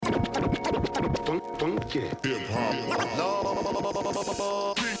funky.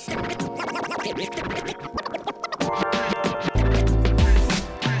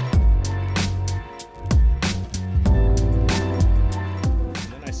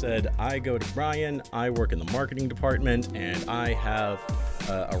 Said I go to Brian, I work in the marketing department, and I have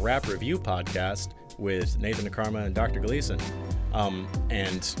a rap review podcast with Nathan Nakarma and Dr. Gleason.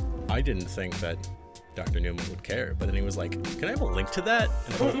 And I didn't think that Dr. Newman would care, but then he was like, can I have a link to that?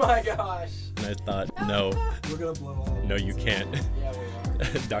 Oh my gosh. And I thought, no. We're going to blow up. No, you can't. Yeah, we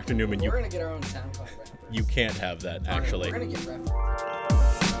are. Dr. Newman, we're going to get our own SoundCloud rapper. You can't have that, actually. We're going to get reference.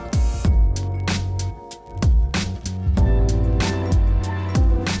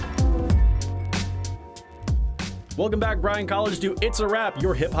 Welcome back, Brian College, to It's a Rap,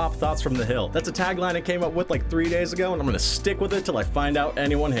 your hip-hop thoughts from the hill. That's a tagline I came up with like 3 days ago, and I'm going to stick with it till I find out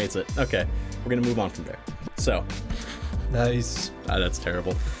anyone hates it. Okay, we're going to move on from there. So. Nice. That's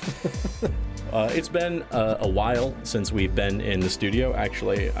terrible. It's been a while since we've been in the studio,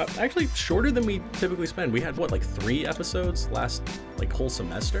 actually shorter than we typically spend. We had, what, like 3 episodes last, like, whole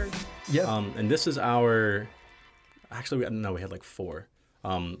semester? Yeah. And this is our, we had like 4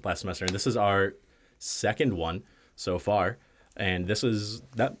 last semester, and this is our second one so far, and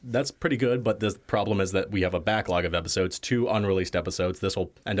that's pretty good, but the problem is that we have a backlog of episodes, 2 unreleased episodes. This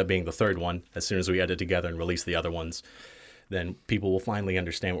will end up being the 3rd one. As soon as we edit together and release the other ones, then people will finally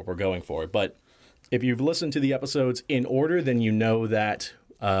understand what we're going for. But if you've listened to the episodes in order, then you know that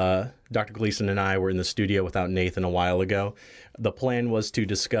Dr. Gleason and I were in the studio without Nathan a while ago. The plan was to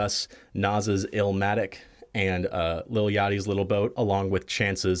discuss Nas's Illmatic and Lil Yachty's Little Boat, along with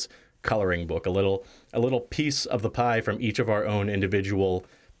Chance's coloring book, a little piece of the pie from each of our own individual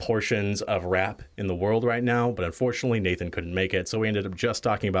portions of rap in the world right now. But unfortunately, Nathan couldn't make it, so we ended up just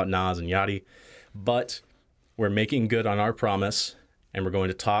talking about Nas and Yachty. But we're making good on our promise, and we're going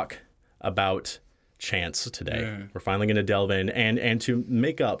to talk about Chance today. We're finally going to delve in, and to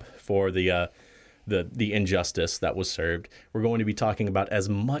make up for the injustice that was served, we're going to be talking about as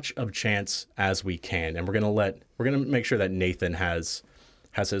much of Chance as we can, and we're going to make sure that Nathan has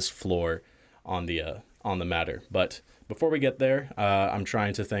his floor on the matter. But before we get there, I'm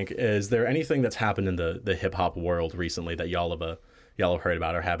trying to think: is there anything that's happened in the hip hop world recently that y'all have heard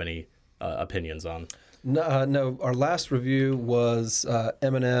about or have any opinions on? No. Our last review was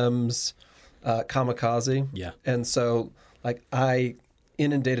Eminem's Kamikaze. Yeah, and so like I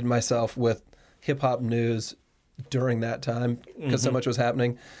inundated myself with hip hop news during that time because so much was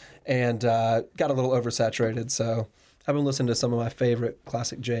happening, and got a little oversaturated. So I've been listening to some of my favorite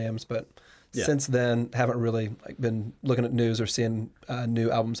classic jams, but since then haven't really been looking at news or seeing new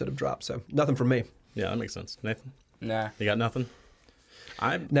albums that have dropped. So nothing from me. Yeah, that makes sense. Nathan? Nah. You got nothing?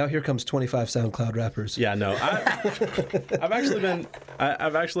 Now here comes 25 SoundCloud rappers. Yeah, no. I've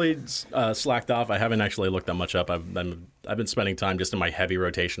actually slacked off. I haven't actually looked that much up. I've been spending time just in my heavy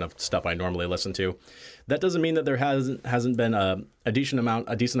rotation of stuff I normally listen to. That doesn't mean that there hasn't been a decent amount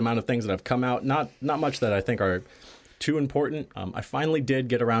of things that have come out. Not much that I think are too important. I finally did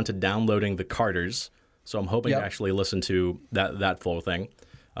get around to downloading the Carters, so I'm hoping to actually listen to that full thing.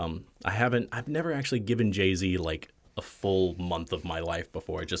 I've never actually given Jay-Z like a full month of my life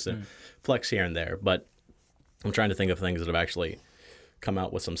before, just a flex here and there. But I'm trying to think of things that have actually come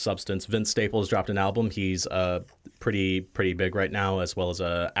out with some substance. Vince Staples dropped an album. He's pretty big right now, as well as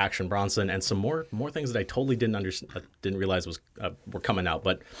Action Bronson and some more things that I totally didn't realize were coming out.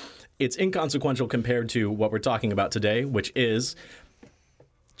 But it's inconsequential compared to what we're talking about today, which is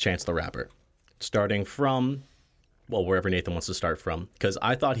Chance the Rapper. Starting from, well, wherever Nathan wants to start from, because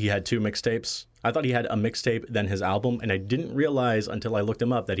I thought he had 2 mixtapes. I thought he had a mixtape, then his album, and I didn't realize until I looked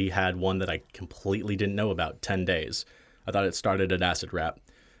him up that he had one that I completely didn't know about, 10 Days. I thought it started at Acid Rap,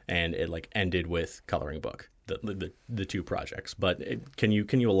 and it ended with Coloring Book, the 2 projects. But can you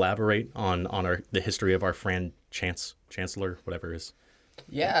elaborate on the history of our friend Chancellor, whatever his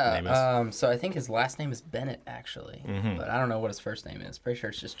name is? So I think his last name is Bennett, actually, but I don't know what his first name is. Pretty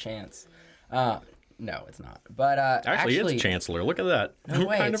sure it's just Chance. No, it's not. But actually, it's Chancellor. Look at that. No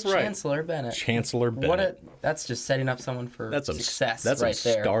way, kind it's of right. Chancellor Bennett. Chancellor Bennett. That's just setting up someone for success. That's right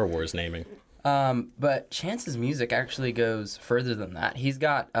some there. Star Wars naming. But Chance's music actually goes further than that. He's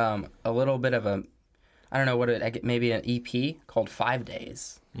got a little bit of maybe an EP called 5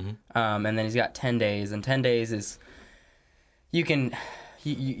 Days, and then he's got 10 Days, and 10 Days is you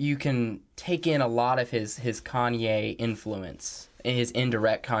can take in a lot of his Kanye influence. His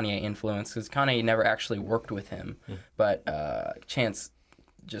indirect Kanye influence, because Kanye never actually worked with him, but Chance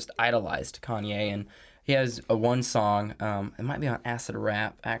just idolized Kanye, and he has one song, it might be on Acid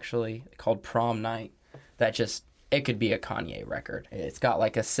Rap actually, called Prom Night, that it could be a Kanye record. It's got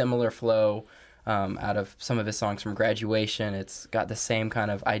like a similar flow, out of some of his songs from Graduation. It's got the same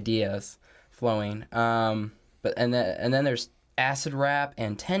kind of ideas flowing. And then there's Acid Rap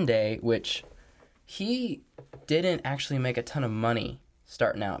and 10 Day, which he didn't actually make a ton of money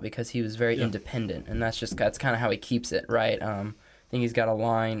starting out because he was very independent, and that's kind of how he keeps it, right? I think he's got a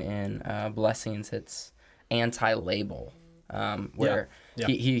line in Blessings. It's anti-label, where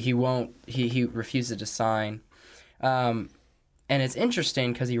he refuses to sign. And it's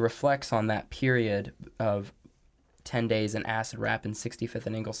interesting because he reflects on that period of 10 Days and Acid Rap and 65th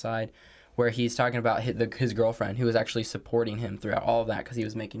and Ingleside, where he's talking about his girlfriend who was actually supporting him throughout all of that because he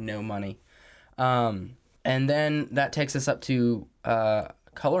was making no money. And then that takes us up to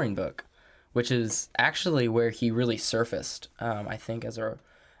Coloring Book, which is actually where he really surfaced, I think,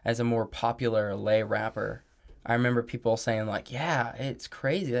 as a more popular lay rapper. I remember people saying, like, yeah, it's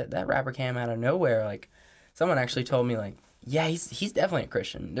crazy that rapper came out of nowhere. Like, someone actually told me, like, yeah, he's definitely a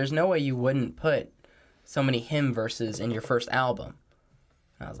Christian. There's no way you wouldn't put so many hymn verses in your first album.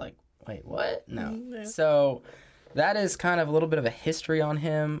 And I was like, wait, what? No. Yeah. So that is kind of a little bit of a history on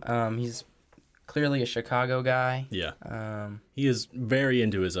him. He's clearly a Chicago guy. Yeah. He is very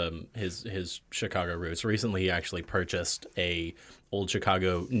into his Chicago roots. Recently, he actually purchased a old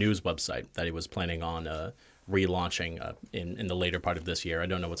Chicago news website that he was planning on relaunching in the later part of this year. I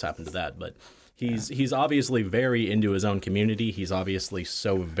don't know what's happened to that, but he's obviously very into his own community. He's obviously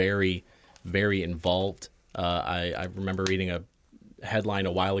so very, very involved. I remember reading a headline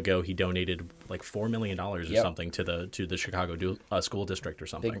a while ago. He donated like $4 million or something to the Chicago school district or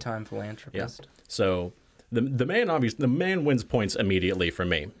something. Big time philanthropist. Yeah. So the man wins points immediately for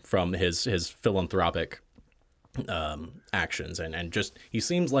me from his philanthropic actions, and just he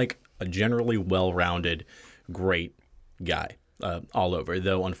seems like a generally well-rounded, great guy all over.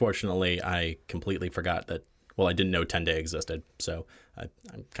 Though unfortunately, I completely forgot that. Well, I didn't know 10 Day existed, so I'm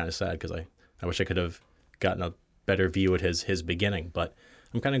kind of sad because I wish I could have gotten a better view at his beginning, but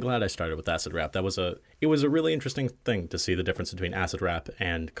I'm kind of glad I started with Acid Rap. It was a really interesting thing to see the difference between Acid Rap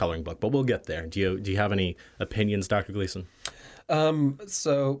and Coloring Book, but we'll get there. Do you have any opinions, Dr. Gleason?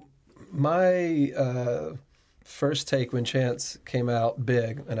 So my first take when Chance came out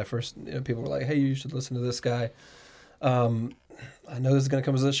big, and people were like, "Hey, you should listen to this guy." I know this is going to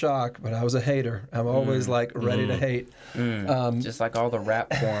come as a shock, but I was a hater. I'm always ready to hate. Just like all the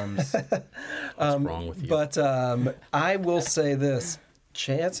rap forums. What's wrong with you? But I will say this.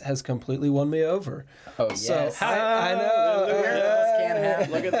 Chance has completely won me over. Oh, yes. So I know.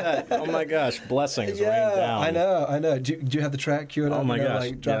 Look at that. Oh, my gosh. Blessings rain down. I know. Do you have the track queued up? Oh, my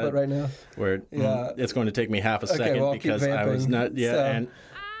gosh. Drop it right now. It's going to take me half a second because I was not... Yeah, so,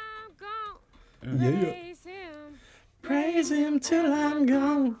 and... Praise him till I'm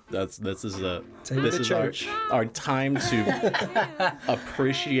gone. This is our time to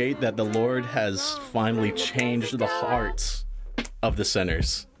appreciate that the Lord has finally changed the hearts of the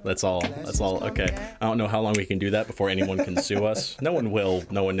sinners. That's all. Okay. I don't know how long we can do that before anyone can sue us. No one will.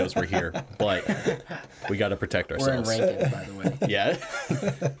 No one knows we're here. But we got to protect ourselves. We're in Rankin, by the way. Yeah.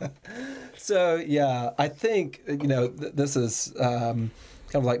 So, yeah, I think, this is kind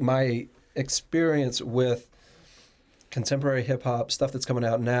of like my experience with contemporary hip hop, stuff that's coming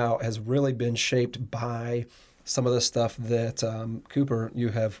out now, has really been shaped by some of the stuff that Cooper, you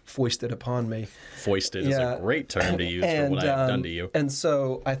have foisted upon me. Foisted is a great term to use for what I've done to you. And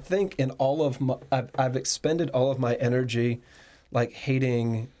so I think in all of my, I've expended all of my energy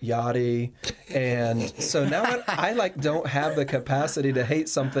hating Yachty, and so now I don't have the capacity to hate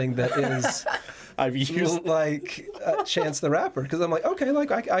something that is I've used Chance the Rapper, because I'm like, okay,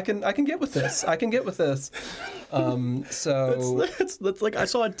 I can get with this. I can get with this. So that's like I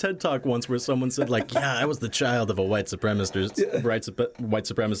saw a TED Talk once where someone said yeah, I was the child of a white supremacist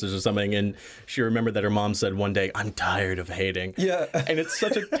or something, and she remembered that her mom said one day, "I'm tired of hating." Yeah, and it's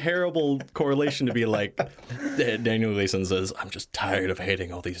such a terrible correlation to be like Daniel Gleason says, "I'm just tired of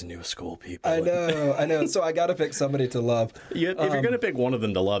hating all these new school people." I know. So I got to pick somebody to love. Yeah, if you're gonna pick one of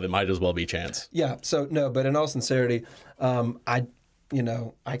them to love, it might as well be Chance. Yeah. So no, but in all sincerity,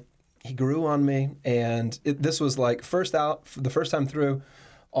 he grew on me, and this was the first time through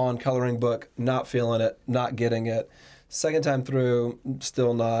on Coloring Book, not feeling it, not getting it. Second time through,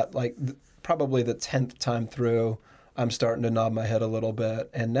 still not. Probably the 10th time through, I'm starting to nod my head a little bit,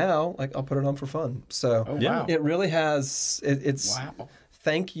 and now I'll put it on for fun. So it really has. It's. Wow.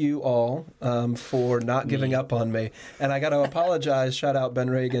 Thank you all for not giving up on me. And I got to apologize. Shout out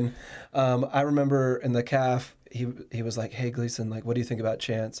Ben Reagan. I remember in the CAF, he was like, "Hey, Gleason, what do you think about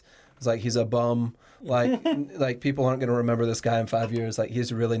Chance?" I was like, "He's a bum. People aren't going to remember this guy in 5 years.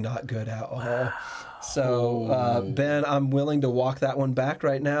 He's really not good at all." So, Ben, I'm willing to walk that one back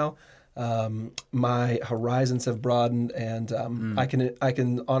right now. My horizons have broadened, and I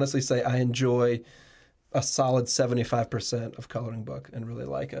can honestly say I enjoy a solid 75% of coloring book and really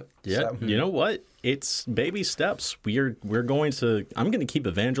like it. Yeah, So, you know what? It's baby steps. I'm going to keep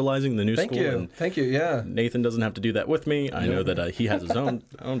evangelizing the new thank school. you. And Thank you. Yeah. Nathan doesn't have to do that with me. I know that he has his own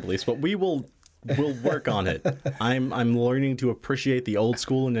beliefs, but we'll work on it. I'm learning to appreciate the old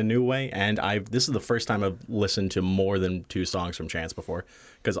school in a new way, and this is the first time I've listened to more than 2 songs from Chance before,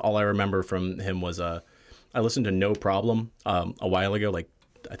 because all I remember from him was I listened to No Problem a while ago, like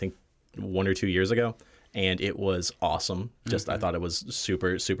I think 1 or 2 years ago. And it was awesome. I thought it was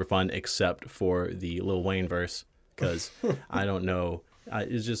super, super fun, except for the Lil Wayne verse, because I don't know.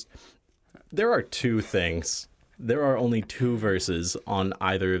 It's just, there are 2 things. There are only 2 verses on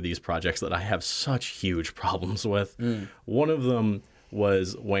either of these projects that I have such huge problems with. One of them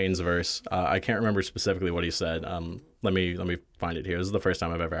was Wayne's verse. I can't remember specifically what he said. Let me find it here. This is the first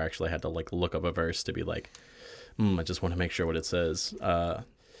time I've ever actually had to look up a verse to be like, I just want to make sure what it says.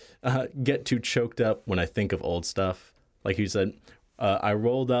 Get too choked up when I think of old stuff. Like you said, I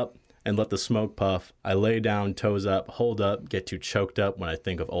rolled up and let the smoke puff. I lay down, toes up, hold up, get too choked up when I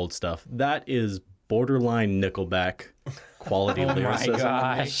think of old stuff. That is borderline Nickelback quality lyricism. Oh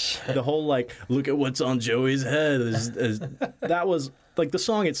my gosh. The whole look at what's on Joey's head that was the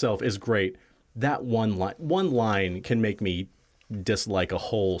song itself is great. That one line can make me dislike a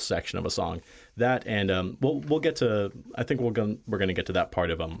whole section of a song. That and we'll get to. I think we're gonna get to that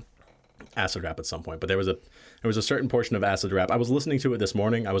part of acid rap at some point. But there was a certain portion of acid rap. I was listening to it this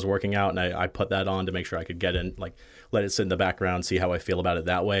morning. I was working out and I put that on to make sure I could get in, let it sit in the background, see how I feel about it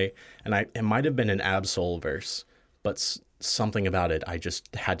that way. And it might have been an Ab-Soul verse, but something about it, I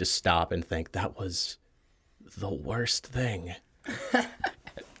just had to stop and think that was the worst thing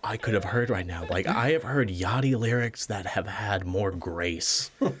I could have heard right now. I have heard Yachty lyrics that have had more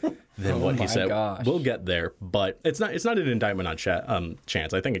grace than what he said. Gosh. We'll get there, but it's not an indictment on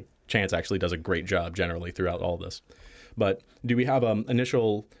Chance. I think Chance actually does a great job generally throughout all this. But do we have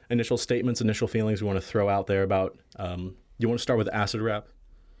initial statements, initial feelings we want to throw out there about? You want to start with acid rap?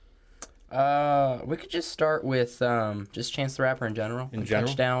 We could just start with just Chance the Rapper in general. In general?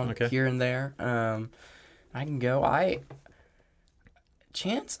 Touchdown Okay. here and there. I can go.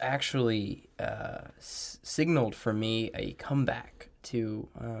 Chance actually signaled for me a comeback to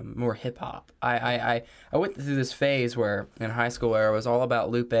more hip hop. I went through this phase where in high school where I was all about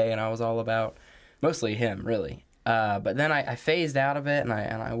Lupe and I was all about mostly him really. But then I phased out of it and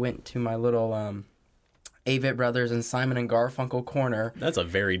I went to my little Avett Brothers and Simon and Garfunkel corner. That's a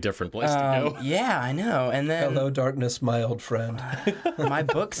very different place to go. Yeah, I know. And then Hello, darkness, my old friend. my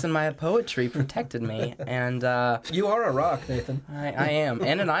books and my poetry protected me, and You are a rock, Nathan. I am,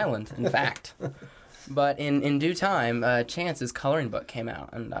 and an island, in fact. But in due time, Chance's coloring book came out,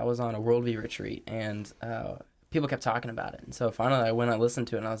 and I was on a Worldview retreat, and people kept talking about it. And so finally, I went and listened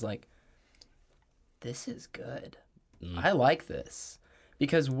to it, and I was like, this is good. I like this.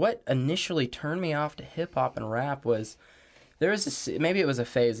 Because what initially turned me off to hip-hop and rap was, maybe it was a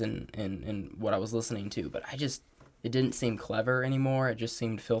phase in what I was listening to, but it didn't seem clever anymore. It just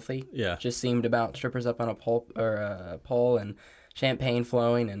seemed filthy. Yeah. It just seemed about strippers up on a pole and champagne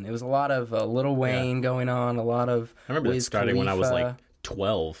flowing, and it was a lot of Lil Wayne going on, a lot of I remember that Wiz starting when I was Khalifa.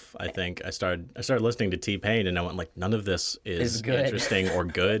 12, I think. I started listening to T-Pain and I went none of this is good. interesting or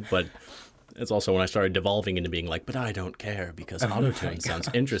good, but it's also when I started devolving into being but I don't care because autotune sounds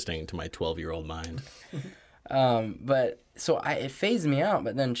interesting to my 12-year-old mind. But so it phased me out,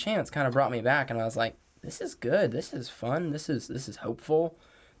 but then Chance kind of brought me back, and I was like, this is good, this is fun, this is hopeful,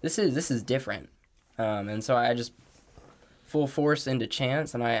 this is different. And so I just full force into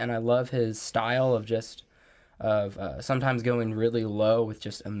Chance, and I love his style of sometimes going really low with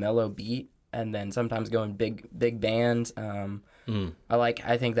just a mellow beat, and then sometimes going big band.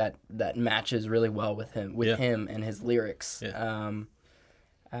 I think that matches really well with him and his lyrics. Yeah.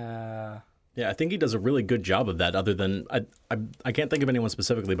 Yeah, I think he does a really good job of that. Other than I can't think of anyone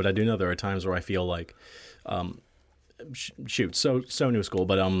specifically, but I do know there are times where I feel like, so new school,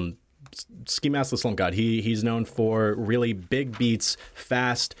 but Ski Mask the Slump God. He's known for really big beats,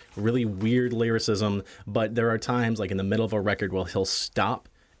 fast, really weird lyricism. But there are times like in the middle of a record where he'll stop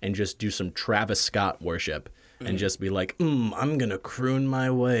and just do some Travis Scott worship. And just be like, I'm going to croon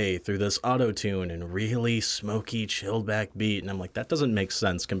my way through this auto-tune and really smoky, chilled back beat. And I'm like, that doesn't make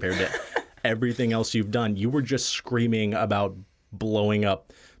sense compared to everything else you've done. You were just screaming about blowing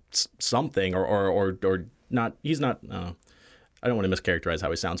up something or not. He's not, I don't want to mischaracterize how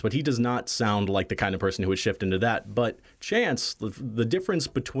he sounds, but he does not sound like the kind of person who would shift into that. But Chance, the difference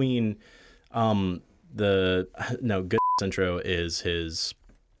between Good intro is his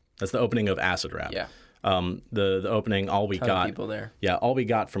That's the opening of Acid Rap. Yeah. The opening, All We Ton of Got. people there. Yeah, All We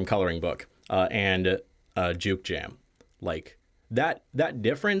Got from Coloring Book and Juke Jam. Like that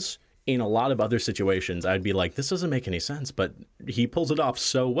difference in a lot of other situations, I'd be like, this doesn't make any sense, but he pulls it off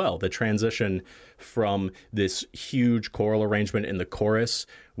so well. The transition from this huge choral arrangement in the chorus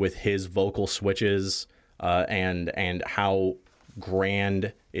with his vocal switches and how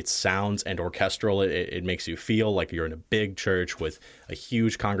grand it sounds and orchestral it makes you feel like you're in a big church with a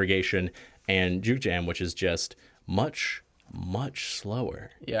huge congregation, and Juke Jam, which is just much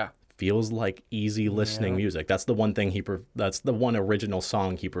slower. Yeah. Feels like easy listening music. That's the one thing that's the one original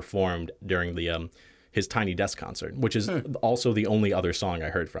song he performed during the his Tiny Desk concert, which is also the only other song I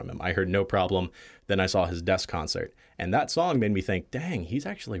heard from him. I heard No Problem, then I saw his Desk concert, and that song made me think, dang, he's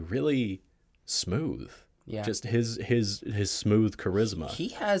actually really smooth. Yeah. Just his smooth charisma. He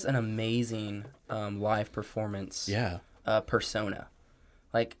has an amazing live performance persona.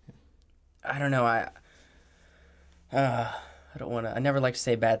 Like, I don't know, I don't want to. I never like to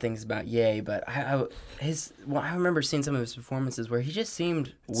say bad things about Ye, but I remember seeing some of his performances where he just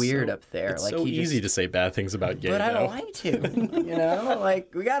seemed weird up there. It's like so he easy just, to say bad things about Ye, but though. I don't like to. You know,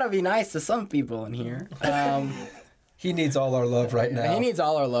 like we gotta be nice to some people in here. He needs all our love right now. He needs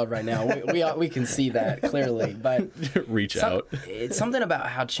all our love right now. We can see that clearly, but Reach out. It's something about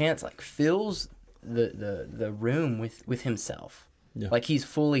how Chance like fills the room with himself. Yeah. Like he's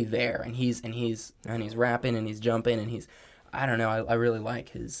fully there, and he's rapping and he's jumping and he's. I don't know. I really like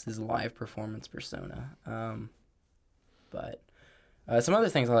his live performance persona. But some other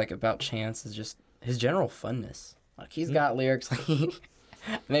things I like about Chance is just his general funness. Like he's got lyrics. Like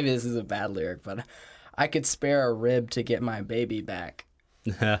maybe this is a bad lyric, but I could spare a rib to get my baby back.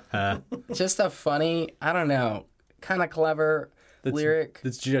 Just a funny, I don't know, kind of clever lyric.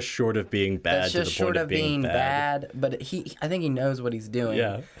 That's just short of being bad. That's just short of being bad. But I think he knows what he's doing.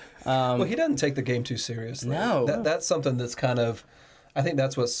 Yeah. Well, he doesn't take the game too seriously. No. That's something that's kind of, I think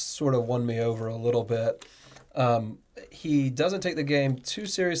that's what sort of won me over a little bit. He doesn't take the game too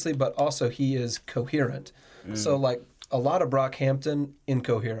seriously, but also he is coherent. So like a lot of Brockhampton,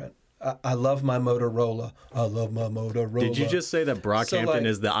 incoherent. I love my Motorola. I love my Motorola. Did you just say that Brockhampton like-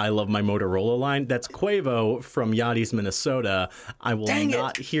 is the I love my Motorola line? That's Quavo from Yachty's, Minnesota. I will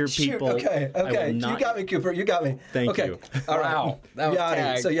not hear people. Shoot. Okay. I will You not- got me, Cooper. You got me. Thank okay. you. All right. Wow. That was Yachty.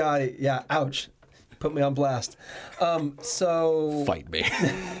 tagged. So Yachty. Yeah. Ouch. Put me on blast. So Fight me.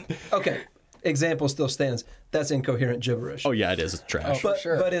 okay. Example still stands. That's incoherent gibberish. Oh yeah, it is. It's trash. For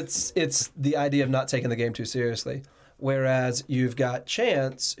sure. But it's the idea of not taking the game too seriously. Whereas you've got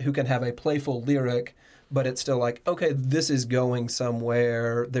Chance, who can have a playful lyric, but it's still like, okay, this is going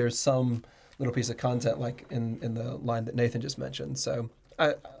somewhere. There's some little piece of content, like in the line that Nathan just mentioned. So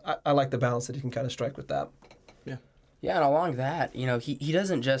I like the balance that he can kind of strike with that. Yeah. Yeah, and along that, you know, he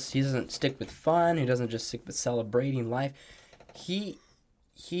doesn't stick with fun. He doesn't just stick with celebrating life. He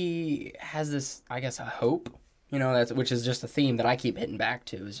has this, I guess, a hope. You know, which is just a theme that I keep hitting back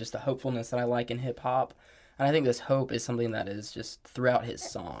to. Is just a hopefulness that I like in hip hop. And I think this hope is something that is just throughout his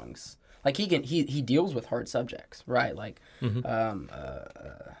songs. Like he deals with hard subjects, right? Like, what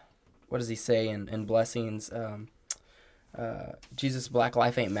does he say in Blessings? Jesus' black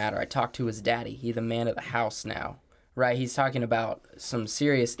life ain't matter. I talked to his daddy. He the man of the house now, right? He's talking about some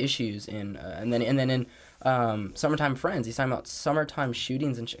serious issues and then in Summertime Friends, he's talking about summertime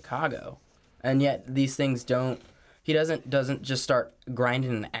shootings in Chicago, and yet these things don't. He doesn't just start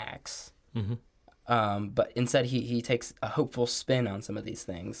grinding an axe. Mm-hmm. But instead he takes a hopeful spin on some of these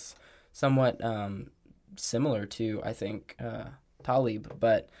things, somewhat similar to, I think, Talib.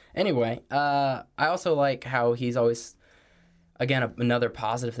 But anyway, I also like how he's always, again, another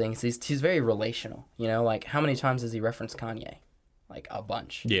positive thing is he's very relational. You know, like how many times does he reference Kanye? Like a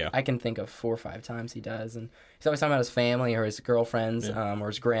bunch. Yeah. I can think of 4 or 5 times he does. And he's always talking about his family or his girlfriends or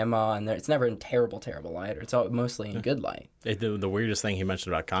his grandma. And it's never in terrible light. Or it's mostly in good light. The weirdest thing he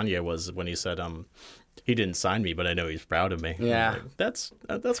mentioned about Kanye was when he said, he didn't sign me, but I know he's proud of me. Yeah. Like, that's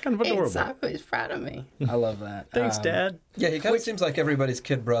kind of adorable. He's proud of me. I love that. Thanks, Dad. Yeah, he kind of seems like everybody's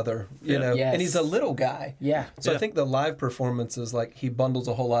kid brother, you know, Yes. and he's a little guy. Yeah. So Yeah. I think the live performances, like he bundles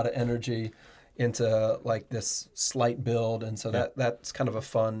a whole lot of energy into like this slight build, and so that's kind of a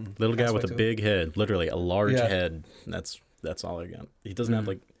fun Little guy with aspect a to it. big head, literally a large Yeah. head. That's all I got. He doesn't have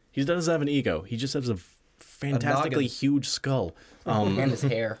he doesn't have an ego. He just has a fantastically noggin. huge skull. And his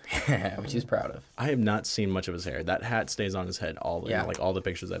hair, which he's proud of. I have not seen much of his hair. That hat stays on his head all the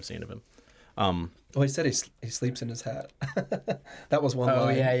pictures I've seen of him. Well, he said he sleeps in his hat. That was one Oh,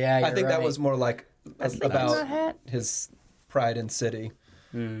 line. yeah, I you're think that right. was more like sleep in my about hat? his pride in city.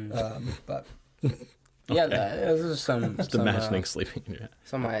 But Yeah, those are some Just imagining sleeping. Yeah.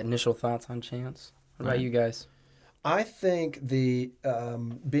 some of my initial thoughts on Chance. What about you guys? I think the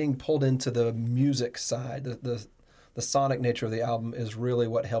being pulled into the music side, the sonic nature of the album is really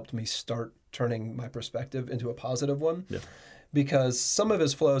what helped me start turning my perspective into a positive one. Yeah. Because some of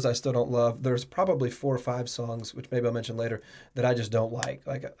his flows I still don't love. There's probably 4 or 5 songs, which maybe I'll mention later, that I just don't like.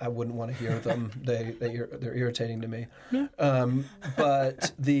 Like I wouldn't want to hear them. They're irritating to me. Yeah.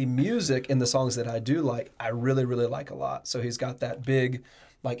 But the music in the songs that I do like, I really, really like a lot. So he's got that big,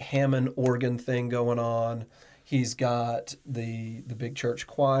 like Hammond organ thing going on. He's got the big church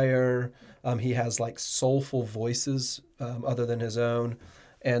choir. He has like soulful voices other than his own.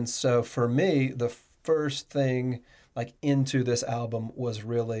 And so for me, the first thing like into this album was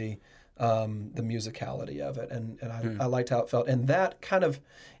really the musicality of it, and I liked how it felt, and that kind of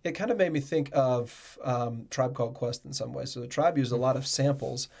made me think of Tribe Called Quest in some ways. So the Tribe used a lot of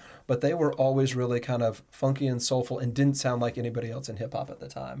samples, but they were always really kind of funky and soulful and didn't sound like anybody else in hip hop at the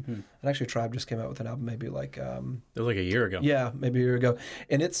time. And actually, Tribe just came out with an album maybe like It was like a year ago. yeah, maybe a year ago,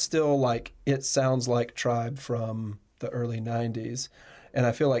 and it's still like it sounds like Tribe from the early '90s, and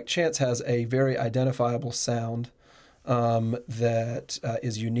I feel like Chance has a very identifiable sound that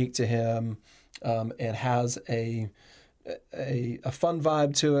is unique to him and has a fun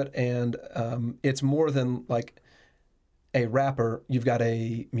vibe to it, and it's more than like a rapper. You've got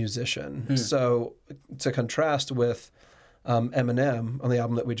a musician. So to contrast with Eminem on the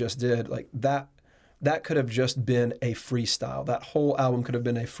album that we just did, like that could have just been a freestyle. That whole album could have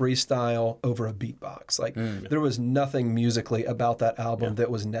been a freestyle over a beatbox. Like there was nothing musically about that album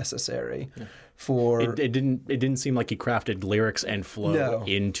that was necessary for. It didn't seem like he crafted lyrics and flow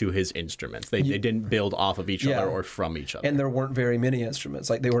into his instruments. They didn't build off of each other or from each other. And there weren't very many instruments.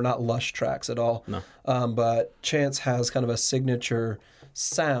 Like they were not lush tracks at all. No. But Chance has kind of a signature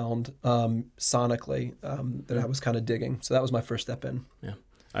sound sonically that I was kind of digging. So that was my first step in. Yeah.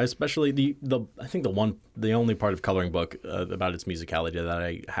 I especially I think the only part of Coloring Book about its musicality that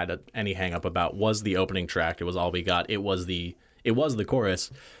I had any hang up about was the opening track. It was All We Got. It was the chorus,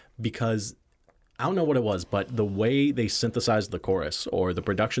 because I don't know what it was, but the way they synthesized the chorus or the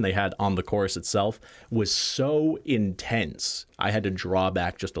production they had on the chorus itself was so intense. I had to draw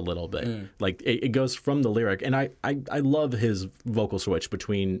back just a little bit. Like it goes from the lyric, and I love his vocal switch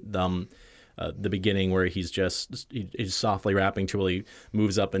between the beginning where he's softly rapping till he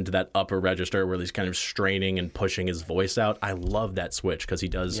moves up into that upper register where he's kind of straining and pushing his voice out. I love that switch because he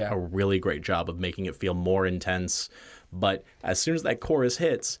does a really great job of making it feel more intense. But as soon as that chorus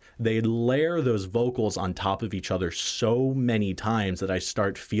hits, they layer those vocals on top of each other so many times that I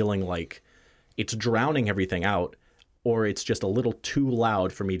start feeling like it's drowning everything out, or it's just a little too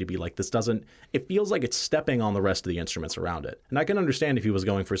loud for me to be like, it feels like it's stepping on the rest of the instruments around it. And I can understand if he was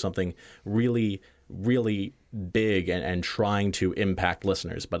going for something really, really big and trying to impact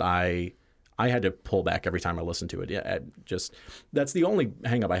listeners, but I had to pull back every time I listened to it. Yeah, that's the only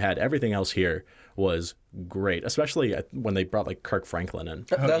hang up I had. Everything else here was great, especially when they brought like Kirk Franklin in.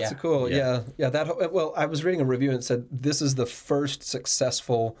 That's cool. Yeah. Well, I was reading a review and it said this is the first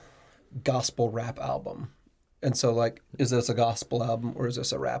successful gospel rap album. And so, like, is this a gospel album or is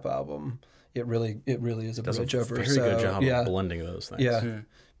this a rap album? It really is a bridge over. Very good job of blending those things. Yeah.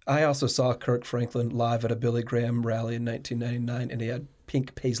 I also saw Kirk Franklin live at a Billy Graham rally in 1999, and he had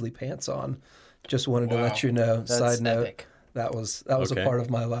pink paisley pants on. Just wanted to let you know. That's Side note, epic. that was a part of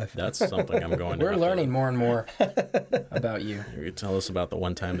my life. That's something I'm going to We're learning more and more about you. You tell us about the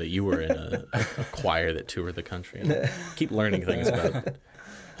one time that you were in a choir that toured the country. And keep learning things about it.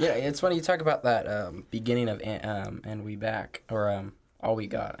 Yeah, it's funny you talk about that beginning of And We Back, or All We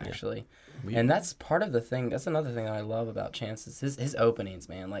Got, actually. Yeah. And that's part of the thing. That's another thing that I love about Chance is his openings,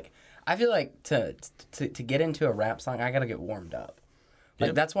 man. Like, I feel like to get into a rap song, I got to get warmed up.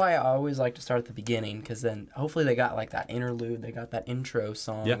 Like, that's why I always like to start at the beginning, because then hopefully they got, like, that interlude. They got that intro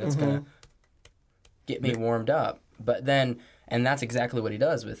song that's going to get me warmed up. But then, and that's exactly what he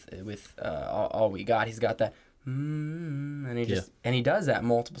does with All We Got. He's got that... and he does that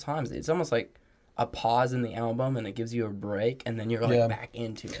multiple times. It's almost like a pause in the album, and it gives you a break, and then you're like back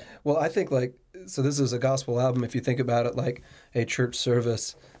into it. Well, I think so this is a gospel album. If you think about it like a church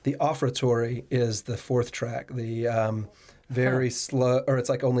service, the offertory is the 4th track. The very slow, or it's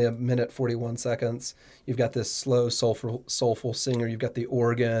like only 1:41 seconds. You've got this slow, soulful singer. You've got the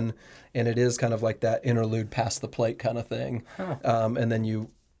organ, and it is kind of like that interlude past the plate kind of thing. And then you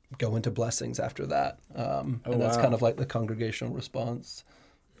go into blessings after that. And that's kind of like the congregational response.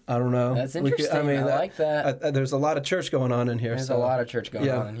 I don't know. That's interesting. I like that. There's a lot of church going on in here. There's a lot of church going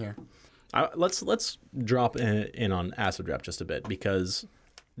on in here. Let's drop in on Acid Rap just a bit, because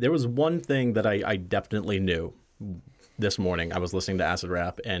there was one thing that I definitely knew this morning. I was listening to Acid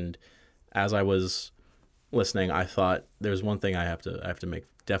Rap, and as I was listening, I thought there's one thing I have to make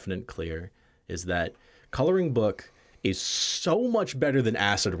definite clear, is that Coloring Book is so much better than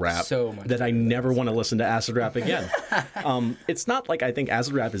Acid Rap that I never want to listen to Acid Rap again. It's not like I think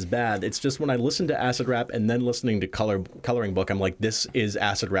Acid Rap is bad. It's just when I listen to Acid Rap and then listening to Coloring Book, I'm like, this is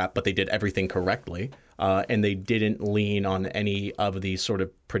Acid Rap, but they did everything correctly. And they didn't lean on any of these sort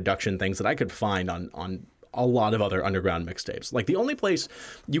of production things that I could find on a lot of other underground mixtapes. Like the only place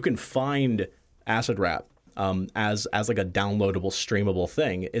you can find Acid Rap as like a downloadable, streamable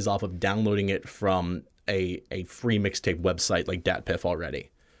thing is off of downloading it from a free mixtape website like DatPiff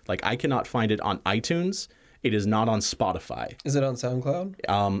already. Like I cannot find it on iTunes. It is not on Spotify. Is it on SoundCloud?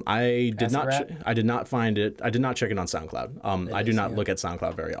 I did not find it. I did not check it on SoundCloud. I do not look at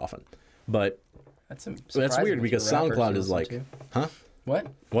SoundCloud very often. But That's weird because SoundCloud is like, huh? What?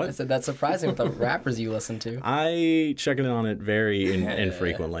 I said that's surprising with the rappers you listen to. I check in on it very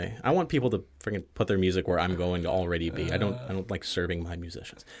infrequently. I want people to freaking put their music where I'm going to already be. I don't like serving my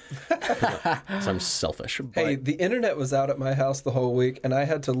musicians. So I'm selfish. But... Hey, the internet was out at my house the whole week, and I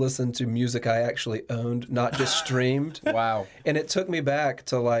had to listen to music I actually owned, not just streamed. Wow. And it took me back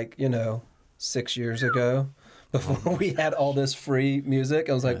to 6 years ago, before we had all this free music.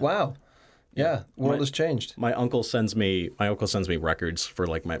 I was like, wow. Yeah, world has changed. My uncle sends me records for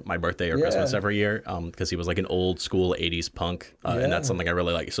like my birthday or Christmas every year because he was like an old school 80s punk and that's something I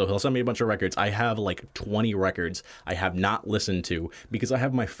really like. So he'll send me a bunch of records. I have like 20 records I have not listened to because I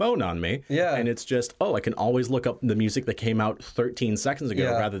have my phone on me. Yeah. And it's just, I can always look up the music that came out 13 seconds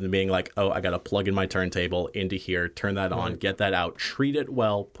ago rather than being like, I got to plug in my turntable into here, turn that on, get that out, treat it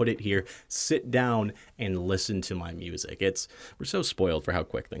well, put it here, sit down and listen to my music. We're so spoiled for how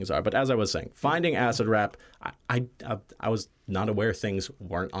quick things are. But as I was saying, finding Acid Rap, I was not aware things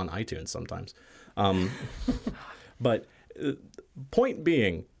weren't on iTunes sometimes. But point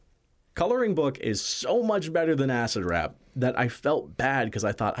being, Coloring Book is so much better than Acid Rap that I felt bad because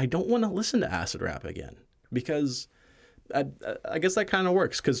I thought I don't want to listen to Acid Rap again because I guess that kind of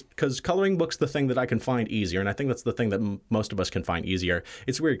works because Coloring Book's the thing that I can find easier, and I think that's the thing that most of us can find easier.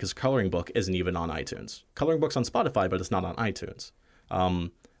 It's weird because Coloring Book isn't even on iTunes. Coloring Book's on Spotify, but it's not on iTunes.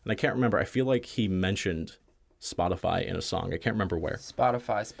 And I can't remember. I feel like he mentioned Spotify in a song. I can't remember where.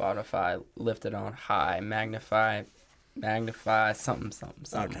 Spotify, lifted on high, magnify, something.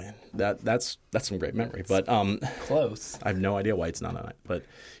 Okay, that's some great memory, but close. I have no idea why it's not on it. But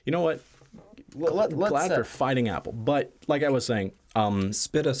you know what? Glad for fighting Apple. But like I was saying,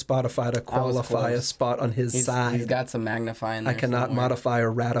 spit a Spotify to qualify a spot on his side. He's got some magnifying there. I cannot somewhere. modify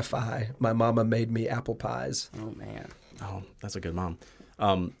or ratify. My mama made me apple pies. Oh man. Oh, that's a good mom.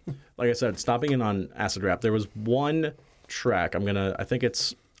 Like I said, stopping in on Acid Rap, there was one track. I think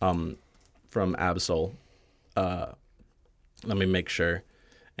it's from Absol. Let me make sure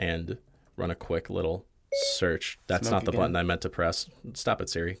and run a quick little search. That's Smoke not the again. button I meant to press. Stop it,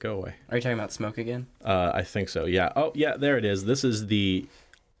 Siri. Go away. Are you talking about Smoke again? I think so. Yeah. Oh, yeah. There it is. This is the.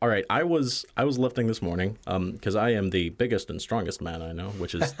 All right. I was lifting this morning because I am the biggest and strongest man I know,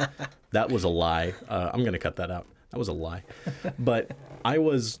 which is that was a lie. I'm gonna cut that out. That was a lie. But I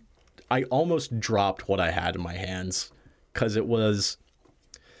almost dropped what I had in my hands because it was.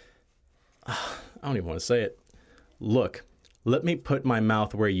 I don't even want to say it. Look. Let me put my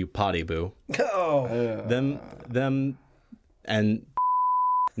mouth where you potty, boo. Oh. Them and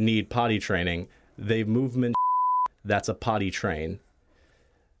need potty training. They movement. That's a potty train.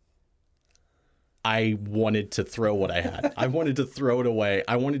 I wanted to throw what I had. I wanted to throw it away.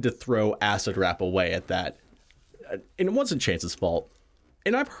 I wanted to throw Acid Rap away at that. And it wasn't Chance's fault.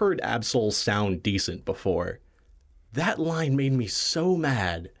 And I've heard Absol sound decent before. That line made me so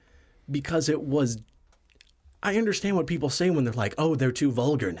mad because it was... I understand what people say when they're like, oh, they're too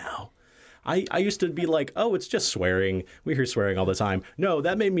vulgar now. I used to be like, oh, it's just swearing. We hear swearing all the time. No,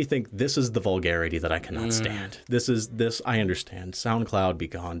 that made me think this is the vulgarity that I cannot stand. This I understand. SoundCloud be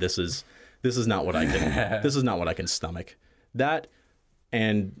gone. This is not what I can this is not what I can stomach. That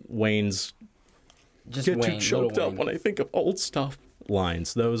and Wayne's Just get Wayne, too choked Lil up Wayne. when I think of old stuff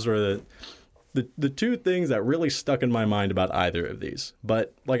lines. Those are the two things that really stuck in my mind about either of these.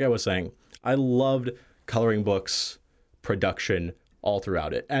 But like I was saying, I loved Coloring Book's production all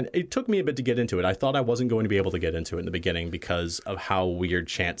throughout it. And it took me a bit to get into it. I thought I wasn't going to be able to get into it in the beginning because of how weird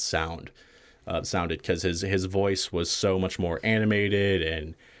Chance sounded, because his voice was so much more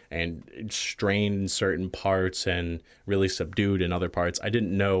animated and strained in certain parts and really subdued in other parts. I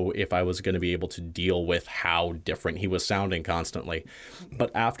didn't know if I was going to be able to deal with how different he was sounding constantly.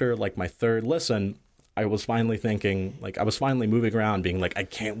 But after like my third listen, I was finally thinking, like, I was finally moving around being like, I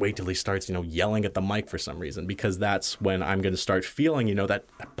can't wait till he starts, yelling at the mic for some reason, because that's when I'm going to start feeling, that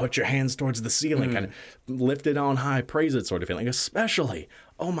put your hands towards the ceiling, kind of lift it on high, praise it sort of feeling, especially,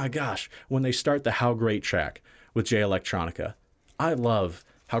 oh my gosh, when they start the How Great track with Jay Electronica. I love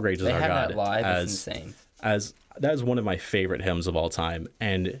How Great Is They Our have God that live. It's insane. that is one of my favorite hymns of all time,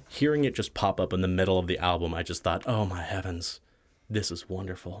 and hearing it just pop up in the middle of the album, I just thought, oh my heavens, this is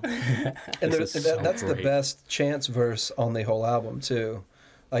wonderful. And This is so that's the great. best chance verse on the whole album too.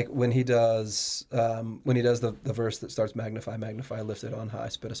 Like when he does the verse that starts magnify, magnify, lifted on high,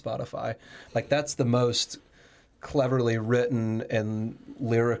 spit a Spotify. Like that's the most cleverly written and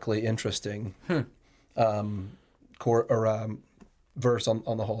lyrically interesting verse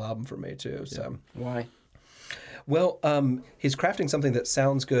on the whole album for me too. So Why? well, he's crafting something that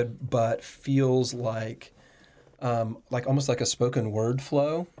sounds good but feels like almost like a spoken word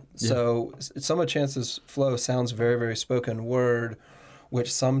flow. Yeah. So some of Chance's flow sounds very, very spoken word,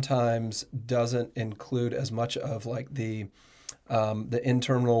 which sometimes doesn't include as much of like the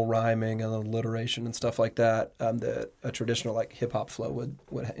internal rhyming and alliteration and stuff like that that a traditional like hip hop flow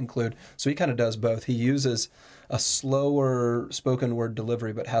would include. So he kind of does both. He uses a slower spoken word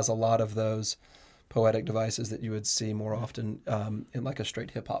delivery, but has a lot of those poetic devices that you would see more often in like a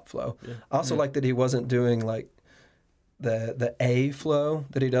straight hip hop flow. Yeah. I also like that he wasn't doing like the A flow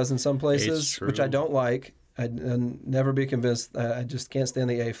that he does in some places, which I don't like. I'd never be convinced. I just can't stand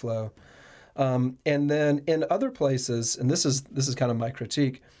the A flow. And then in other places, and this is kind of my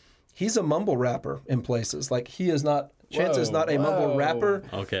critique, he's a mumble rapper in places. Like he is not. Chance is not a mumble rapper.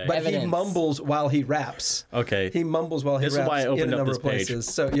 Okay. But Evidence. he mumbles while he raps. Okay. He mumbles while he This is raps why I opened in a up number this of page. places.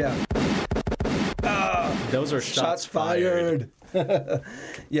 So yeah. Those are shots fired.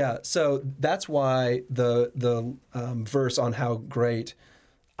 Yeah, so that's why the verse on How Great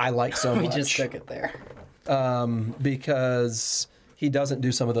I like so much. We just took it there. Because he doesn't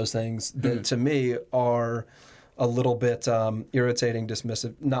do some of those things that to me are a little bit irritating,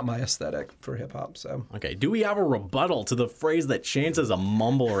 dismissive, not my aesthetic for hip hop. So Okay, do we have a rebuttal to the phrase that Chance is a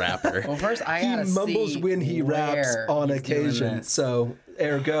mumble rapper? Well, first I he gotta mumbles see when he raps where on he's doing occasion. this. So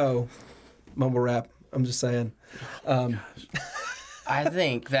ergo, mumble rap. I'm just saying. I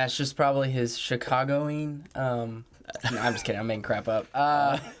think that's just probably his Chicagoing. No, I'm just kidding. I'm making crap up.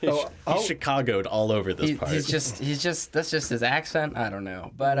 He's Chicago'd all over this part. He's just that's just his accent. I don't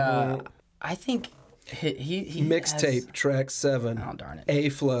know, but I think he Mixtape has- track 7. Oh, darn it. A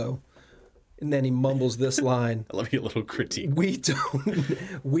flow. And then he mumbles this line. I love your little critique. We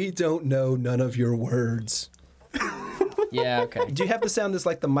don't know none of your words. Yeah. Okay. Do you have the sound that's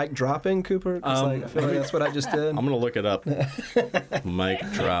like the mic dropping, Cooper? 'Cause, I feel like that's what I just did. I'm gonna look it up. Mic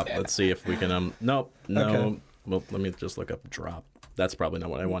drop. Let's see if we can. Nope. No. Okay. Well, let me just look up drop. That's probably not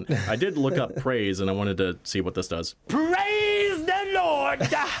what I want. I did look up praise, and I wanted to see what this does. Praise the Lord.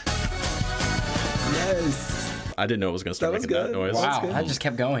 Yes. I didn't know it was gonna start That was making that good. noise. Wow. Wow, good. that just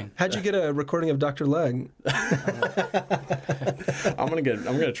kept going. How'd you get a recording of Dr. Leg? I'm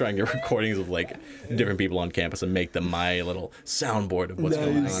gonna try and get recordings of like different people on campus and make them my little soundboard of what's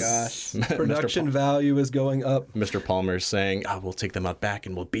going on. Nice. Gosh. Production value is going up. Mr. Palmer's saying, we'll take them out back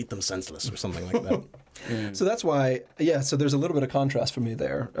and we'll beat them senseless or something like that. So that's why, so there's a little bit of contrast for me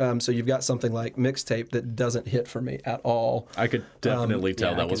there. So you've got something like Mixtape that doesn't hit for me at all. I could definitely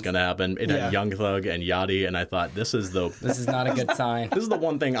tell yeah, that I was can- going to happen. It Yeah. had Young Thug and Yachty, and I thought, this is the not a good sign. this is the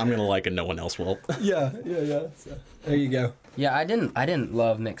one thing I'm going to like and no one else will. Yeah. So, there you go. Yeah, I didn't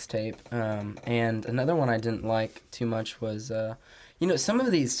love Mixtape. And another one I didn't like too much was, some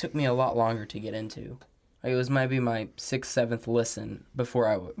of these took me a lot longer to get into. Like, it was maybe my 6th, 7th listen before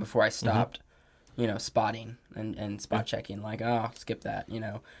I stopped, spotting and spot checking. Like, skip that,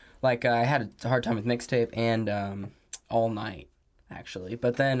 Like, I had a hard time with Mixtape and All Night, actually.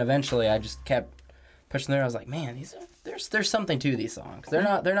 But then eventually I just kept pushing there. I was like, man, there's something to these songs. They're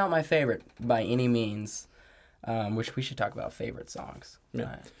not my favorite by any means. Which we should talk about favorite songs.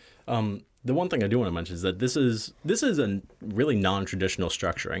 Yeah. The one thing I do want to mention is that this is a really non-traditional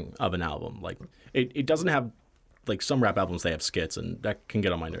structuring of an album. Like it doesn't have like some rap albums, they have skits, and that can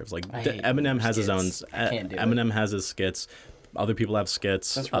get on my nerves. Like I hate Eminem has his own. skits. I can't do Eminem has his skits. Other people have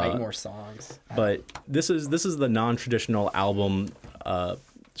skits. Let's write more songs. But this is the non-traditional album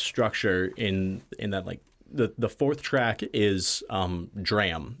structure in that like the fourth track is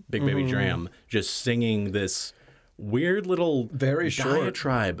Dram, Big Baby Dram, just singing this weird little Very short.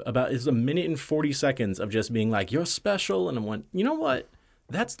 diatribe about it's a minute and 40 seconds of just being like, you're special, and I went, you know what?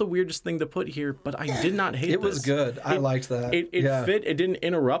 that's the weirdest thing to put here, but I did not hate It this. was good. I liked that. It Yeah. fit. It didn't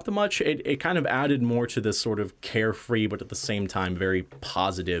interrupt much. It kind of added more to this sort of carefree, but at the same time very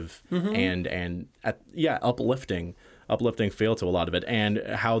positive and uplifting feel to a lot of it. And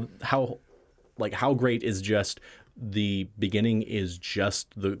how great is just the beginning is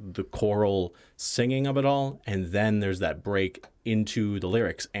just the choral singing of it all, and then there's that break into the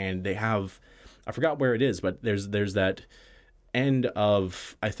lyrics, and they have, I forgot where it is, but there's that end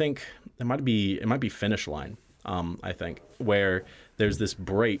of, I think it might be Finish Line, I think, where there's this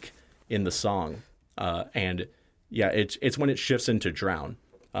break in the song, and yeah, it's when it shifts into Drown,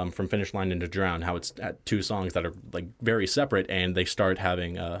 from Finish Line into Drown, how it's at two songs that are like very separate, and they start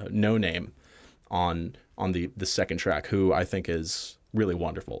having No Name on the second track, who I think is really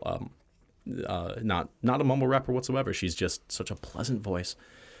wonderful. Not a mumble rapper whatsoever. She's just such a pleasant voice.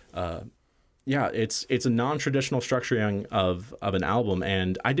 Yeah, it's a non-traditional structuring of an album,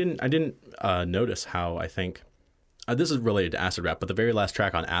 and I didn't notice how, I think this is related to Acid Rap, but the very last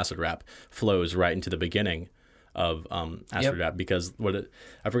track on Acid Rap flows right into the beginning of Acid Rap, because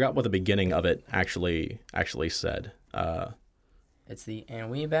I forgot what the beginning of it actually said. It's the and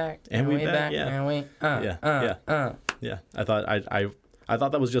we back, And we back, yeah. and we Yeah. I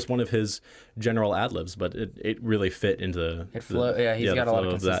thought that was just one of his general ad libs, but it really fit into It flow. Yeah, he's got a lot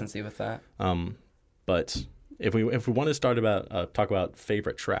of consistency with that. But if we want to talk about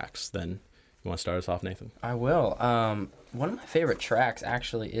favorite tracks, then you want to start us off, Nathan? I will. One of my favorite tracks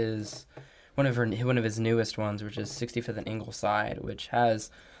actually is one of his newest ones, which is 65th and Ingleside, which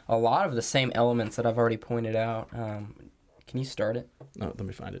has a lot of the same elements that I've already pointed out. Can you start it? No, let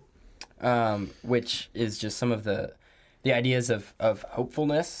me find it. Which is just some of the ideas of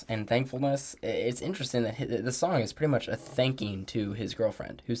hopefulness and thankfulness. It's interesting that the song is pretty much a thanking to his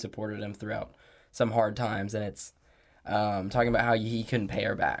girlfriend who supported him throughout some hard times, and it's talking about how he couldn't pay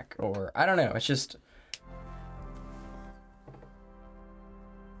her back, or I don't know. It's just,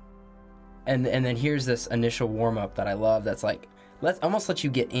 and then here's this initial warm up that I love. That's like almost let you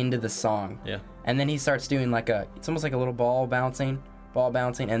get into the song. Yeah. And then he starts doing it's almost like a little ball bouncing,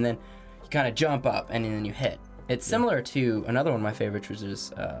 and then you kind of jump up and then you hit. It's similar to another one of my favorites, which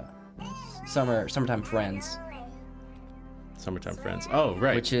is Summertime Friends. Summertime Friends. Oh,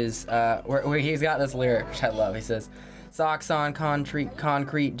 right. Which is where he's got this lyric, which I love. He says, "Socks on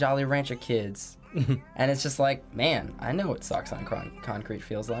concrete, Jolly Rancher kids." And it's just like, man, I know what socks on concrete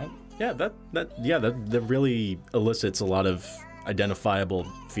feels like. Yeah, that really elicits a lot of identifiable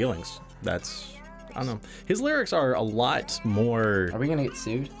feelings. I don't know. His lyrics are a lot more. Are we gonna get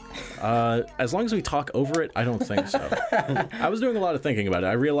sued? As long as we talk over it, I don't think so. I was doing a lot of thinking about it.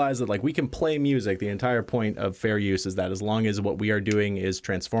 I realized that we can play music. The entire point of fair use is that as long as what we are doing is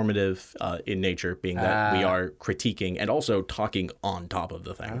transformative in nature, being that we are critiquing and also talking on top of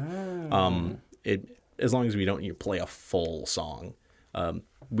the thing. As long as we don't play a full song.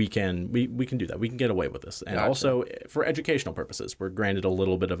 We can do that. We can get away with this, and also for educational purposes, we're granted a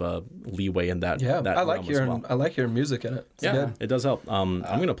little bit of a leeway in that. Yeah, that I like realm I like hearing music in it. It's good. It does help. I'm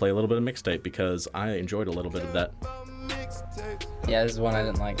gonna play a little bit of Mixtape because I enjoyed a little bit of that. Yeah, this is one I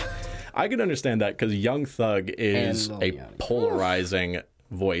didn't like. I can understand that because Young Thug is a polarizing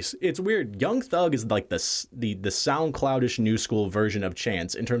voice. It's weird. Young Thug is like the SoundCloudish new school version of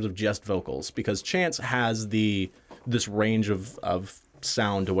Chance in terms of just vocals, because Chance has this range of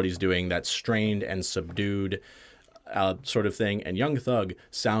sound to what he's doing, that strained and subdued sort of thing, and Young Thug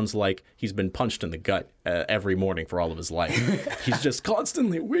sounds like he's been punched in the gut every morning for all of his life. He's just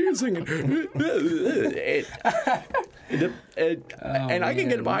constantly wheezing and I can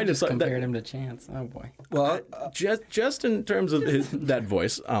get behind it. Compared him to Chance. Oh boy. Well, just in terms of that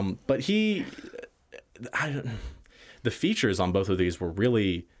voice, but the features on both of these were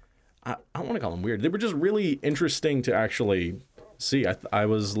really, I don't want to call them weird. They were just really interesting to actually see. I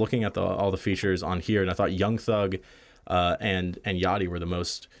was looking at all the features on here, and I thought Young Thug and Yachty were the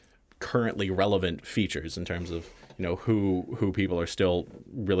most currently relevant features in terms of who people are still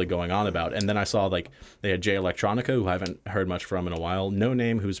really going on about. And then I saw they had Jay Electronica, who I haven't heard much from in a while, No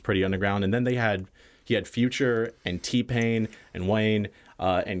Name, who's pretty underground, and then he had Future and T-Pain and Wayne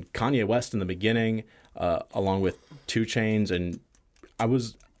and Kanye West in the beginning, along with 2 Chainz, and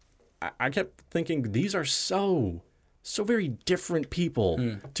I kept thinking, these are so very different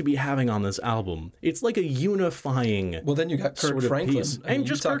people to be having on this album. It's like a unifying. Well, then you got Kirk sort of Franklin, piece. And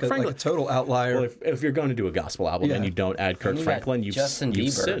just Kirk Franklin, like a total outlier. Well, if you're going to do a gospel album and you don't add Kirk Franklin, you've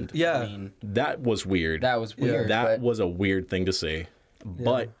sinned. Yeah, that was weird. That was weird. That was a weird thing to see,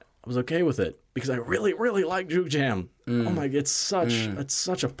 but I was okay with it because I really, really like Juke Jam. Oh my, it's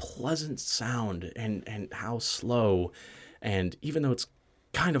such a pleasant sound, and how slow, and even though it's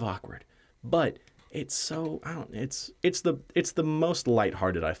kind of awkward, but it's so I don't. It's the most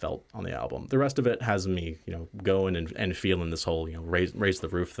lighthearted I felt on the album. The rest of it has me, going and feeling this whole raise the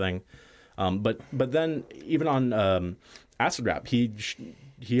roof thing. But then even on Acid Rap, he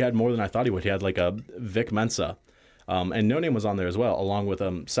had more than I thought he would. He had like a Vic Mensa. And No Name was on there as well, along with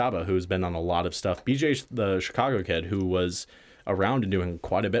Saba, who's been on a lot of stuff. BJ, the Chicago kid, who was around and doing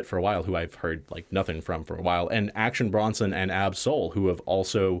quite a bit for a while, who I've heard like nothing from for a while, and Action Bronson and Ab Soul, who have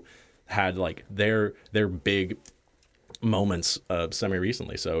also had like their big moments semi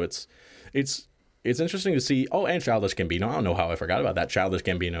recently. So it's interesting to see. Oh, and Childish Gambino. I don't know how I forgot about that. Childish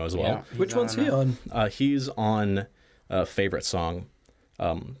Gambino as well. Yeah, Which one's he on? He's on Favorite Song.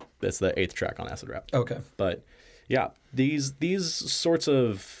 It's the 8th track on Acid Rap. Okay. But yeah, these sorts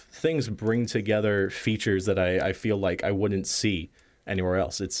of things bring together features that I feel like I wouldn't see anywhere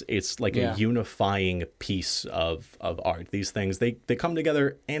else. It's like a unifying piece of art. These things, they come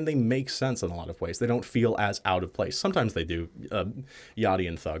together and they make sense in a lot of ways. They don't feel as out of place. Sometimes they do, Yachty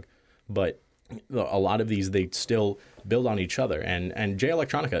and Thug, but a lot of these, they still build on each other. And Jay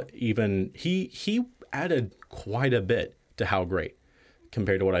Electronica, even, he added quite a bit to How Great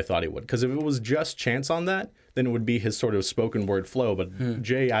compared to what I thought he would. Because if it was just Chance on that, then it would be his sort of spoken word flow. But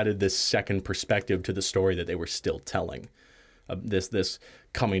Jay added this second perspective to the story that they were still telling. This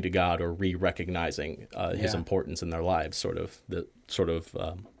coming to God or re-recognizing his importance in their lives, sort of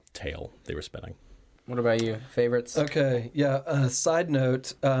tale they were spinning. What about you? Favorites? Okay, yeah. Side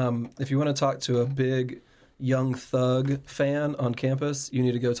note, if you want to talk to a big Young Thug fan on campus, you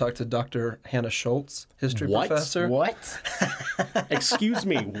need to go talk to Dr. Hannah Schultz, history professor. What? Excuse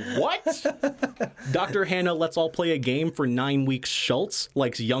me, what? Dr. Hannah lets all play a game for 9 weeks. Schultz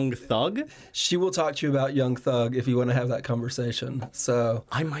likes Young Thug? She will talk to you about Young Thug if you want to have that conversation. So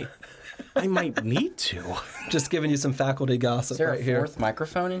I might need to. just giving you some faculty gossip Is there right a here. fourth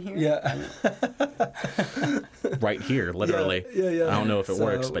microphone in here? Yeah. Right here, literally. Yeah. I don't know if it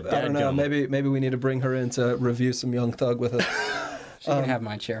works, but I don't know. dadgum. Maybe we need to bring her in to review some Young Thug with us. She can have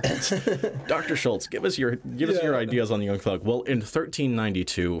my chair. Dr. Schultz, give us your ideas on the Young Thug. Well, in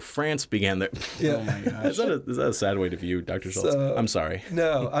 1392, France began their. Yeah. Oh my gosh. Is that a sad way to view Dr. Schultz? So- I'm sorry.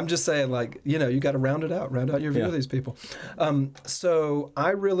 No, I'm just saying, like, you got to round out your view of these people. So I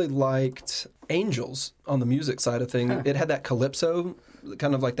really liked Angels on the music side of things. It had that calypso,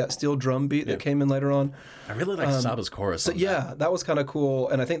 kind of like that steel drum beat that came in later on. I really like Saba's chorus. So on yeah, that was kind of cool,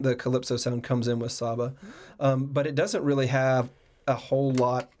 and I think the calypso sound comes in with Saba, but it doesn't really have a whole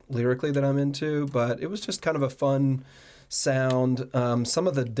lot lyrically that I'm into. But it was just kind of a fun sound. Some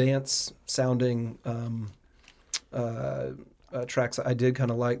of the dance sounding tracks I did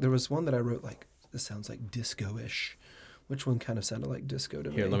kind of like. There was one that I wrote like, this sounds like disco-ish. Which one kind of sounded like disco to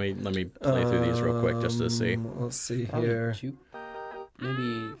me? Here, let me play through these real quick just to see. Let's see Probably here.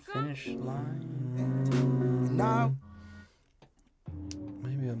 Maybe finish line.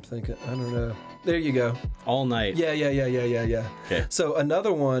 Maybe I'm thinking, I don't know. There you go. All Night. Yeah. Okay. So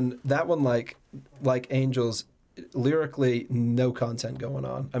another one, that one like Angels, lyrically no content going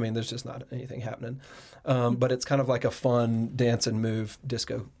on. I mean, there's just not anything happening. But it's kind of like a fun dance and move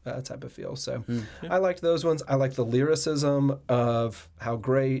disco type of feel. So I liked those ones. I liked the lyricism of How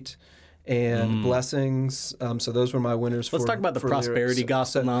Great and Blessings. So those were my winners. Let's talk about the prosperity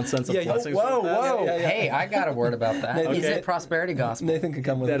gospel nonsense of Blessings. Whoa. Yeah. Hey, I got a word about that. Is Okay. it prosperity gospel? Nathan can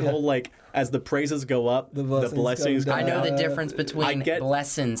come with That it. whole like as the praises go up, the blessings come I come know down. the difference between get-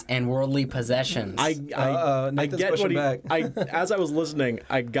 blessings and worldly possessions. I Nathan's get pushing what he. back. As I was listening,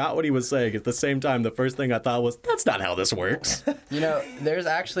 I got what he was saying. At the same time, the first thing I thought was, "That's not how this works." There's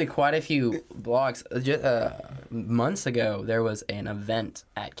actually quite a few blogs. Months ago, there was an event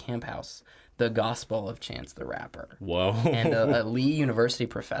at Camp House, The Gospel of Chance the Rapper. Whoa! And a Lee University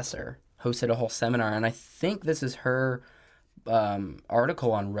professor hosted a whole seminar, and I think this is her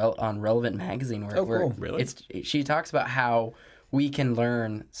article on Relevant Magazine. Where, cool. Really? She talks about how we can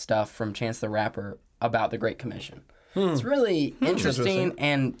learn stuff from Chance the Rapper about the Great Commission. It's really interesting,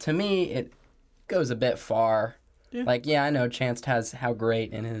 and to me, it goes a bit far. Yeah. Like, I know Chance has How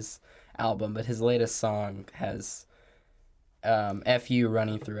Great in his album, but his latest song has FU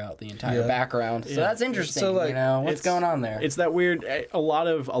running throughout the entire background. So that's interesting. So, like, what's going on there? It's that weird. A lot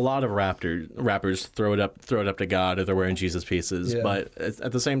of rappers throw it up to God, or they're wearing Jesus pieces. Yeah. But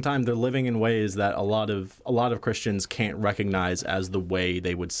at the same time, they're living in ways that a lot of Christians can't recognize as the way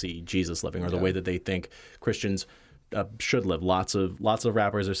they would see Jesus living, or the way that they think Christians should live. Lots of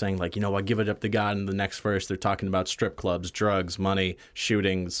rappers are saying, like, I give it up to God. In the next verse, they're talking about strip clubs, drugs, money,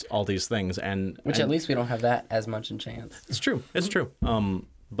 shootings, all these things. Which at least we don't have that as much in Chance. It's true. It's true.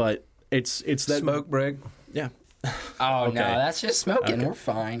 But it's that Smoke break. Yeah. Oh Okay. no, that's just smoking. We're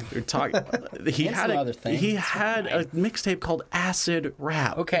fine. You're talking. He And had some a, other things. he It's had a mixtape called Acid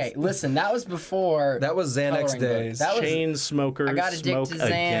Rap. Okay, listen, that was before. That was Xanax Coloring Book. days. That was. Chain smoker, I got addicted smoke to Xans.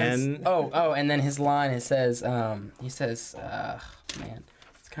 again. Oh, and then his line it says, he says, man,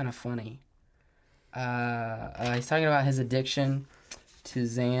 it's kind of funny. He's talking about his addiction to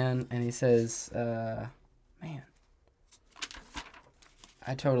Xan, and he says, man,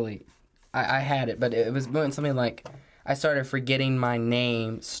 I had it, but it was doing something like, I started forgetting my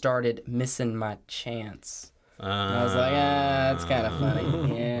name, started missing my chance. And I was like, that's kind of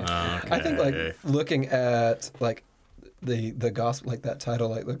funny. Yeah. I think like looking at like the gospel, like that title,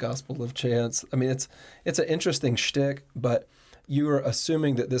 like the Gospel of Chance. I mean, it's an interesting shtick, but you are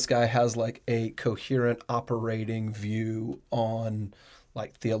assuming that this guy has like a coherent operating view on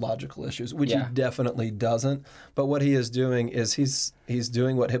like theological issues, which Yeah. he definitely doesn't. But what he is doing is he's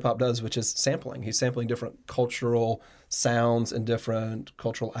doing what hip hop does, which is sampling. He's sampling different cultural sounds and different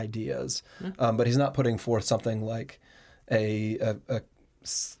cultural ideas, but he's not putting forth something like a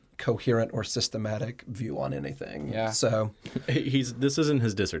coherent or systematic view on anything. Yeah. So This isn't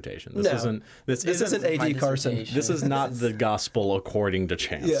his dissertation. This No. this this isn't my A.D. Carson. dissertation. This is not the gospel according to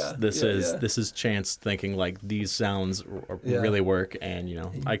Chance. Yeah, This yeah, is yeah. this is Chance thinking like these sounds Yeah. really work, and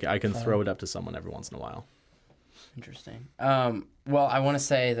I can throw it up to someone every once in a while. Interesting. Well, I want to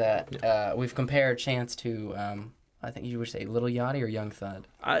say that we've compared Chance to, I think you would say Little Yachty or Young Thug.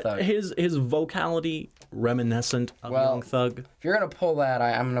 Thug. His vocality reminiscent of Well, Young Thug. If you're gonna pull that,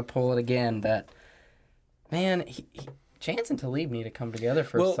 I'm gonna pull it again. That man, Chance and Talib need to come together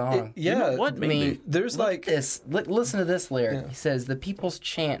for a song. yeah. You know what? I Maybe. mean, There's look like at this. Listen to this lyric. Yeah. He says, "The people's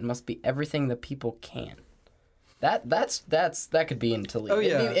chant must be everything the people can." That could be in Talib. Oh,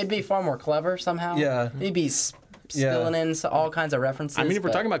 yeah. It'd be far more clever somehow. Yeah. It'd be spilling in all kinds of references. I mean, if we're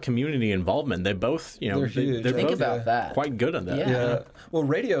but talking about community involvement, they both, They're huge. they're think both about that. quite good at that. Yeah. Yeah. Well,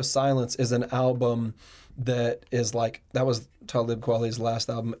 Radio Silence is an album that is like, that was Talib Kweli's last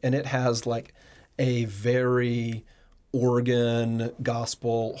album, and it has like a very organ,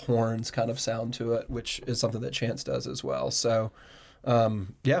 gospel, horns kind of sound to it, which is something that Chance does as well. So,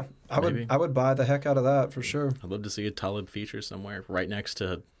 yeah, Maybe. I would buy the heck out of that for sure. I'd love to see a Talib feature somewhere right next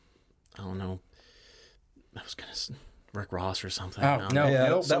to, I don't know, I was gonna Rick Ross or something. Oh no, Yeah,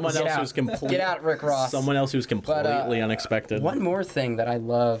 nope. Someone Get else out. who's completely Get out, Rick Ross. Someone else who's completely unexpected. One more thing that I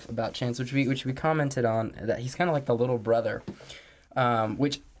love about Chance, which we commented on, that he's kind of like the little brother,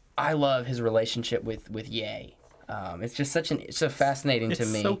 which I love his relationship with Ye. It's just it's so fascinating to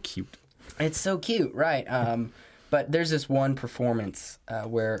It's me. so cute. It's so cute, right? But there's this one performance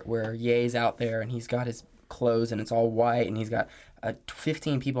where Ye's out there and he's got his clothes and it's all white and he's got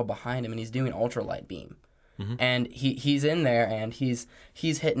 15 people behind him and he's doing ultralight beam. And he's in there and he's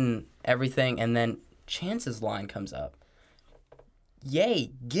hitting everything, and then Chance's line comes up.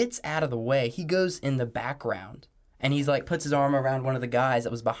 Ye gets out of the way. He goes in the background and he's like puts his arm around one of the guys that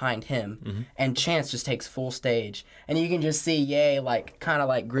was behind him, and Chance just takes full stage, and you can just see Ye like kind of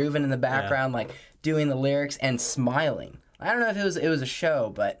like grooving in the background, like doing the lyrics and smiling. I don't know if it was a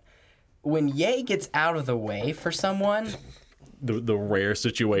show, but when Ye gets out of the way for someone, The rare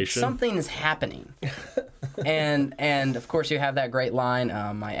situation. something is happening. and of course you have that great line,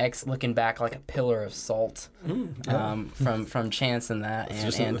 my ex looking back like a pillar of salt, from Chance and that.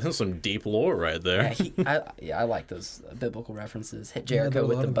 And, There's some deep lore right there. I like those biblical references. Hit Jericho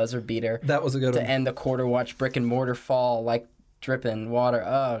with the buzzer beater That was a good to one. end the quarter. Watch brick and mortar fall like dripping water.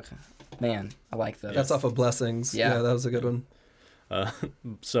 Oh man, I like those. That's off of Blessings. Yeah. Yeah, that was a good one.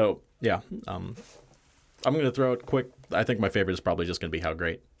 So yeah, I'm gonna throw it quick. I think my favorite is probably just gonna be How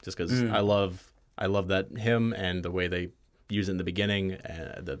Great, just because I love that hymn and the way they use it in the beginning,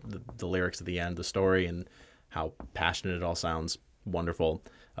 the lyrics at the end, the story, and how passionate it all sounds. Wonderful.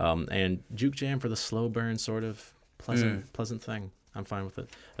 And Juke Jam for the slow burn, sort of pleasant thing. I'm fine with it,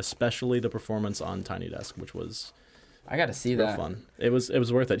 especially the performance on Tiny Desk, which was I got to see real that. fun. It was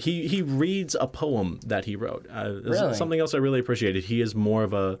worth it. He reads a poem that he wrote. Really? Something else I really appreciated. He is more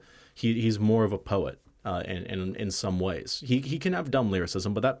of a he's more of a poet in some ways. He can have dumb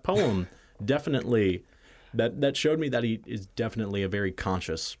lyricism, but that poem definitely that showed me that he is definitely a very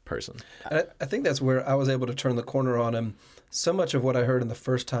conscious person. I think that's where I was able to turn the corner on him. So much of what I heard in the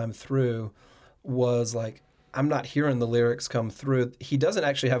first time through was like, I'm not hearing the lyrics come through. He doesn't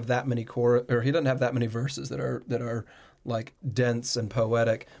actually have that many he doesn't have that many verses that are like dense and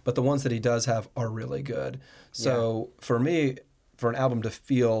poetic, but the ones that he does have are really good. So for me, for an album to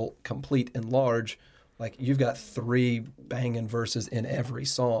feel complete and large, like you've got 3 banging verses in every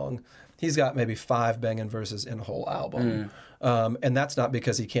song. He's got maybe 5 banging verses in a whole album. And that's not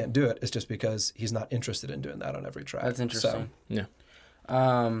because he can't do it. It's just because he's not interested in doing that on every track. That's interesting. Yeah.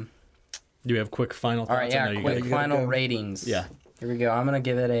 Um, Do you have quick final thoughts? all right, I know yeah, you quick gotta- final ratings. Yeah. Here we go. I'm going to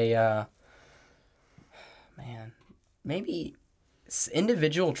give it a, maybe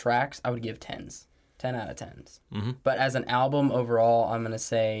individual tracks, I would give 10s. 10 out of 10s. Mm-hmm. But as an album overall, I'm going to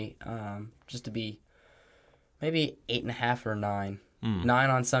say, just to be maybe 8.5 or 9. 9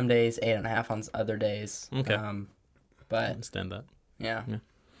 on some days, 8.5 on other days. Okay. I But understand that. yeah.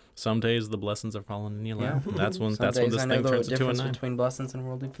 Some days the blessings are falling in your lap. That's when Some that's when days this I know thing the turns into a difference 9. between blessings and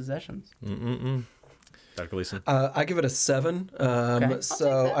worldly possessions. Dr. Gleason. I give it a 7. I'll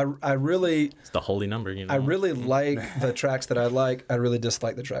So I really It's the holy number, you know. I really like the tracks that I like. I really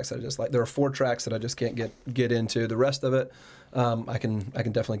dislike the tracks that I dislike. There are 4 tracks that I just can't get into. The rest of it, I can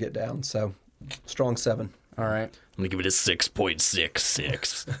definitely get down. So strong 7. All right. I'm gonna give it a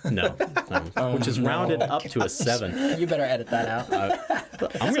 6.66. No, which is rounded up to a 7. You better edit that out.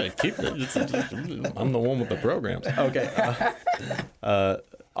 I'm gonna keep it. I'm the one with the programs. Okay.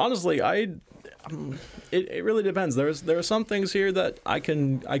 Honestly, it really depends. There are some things here that I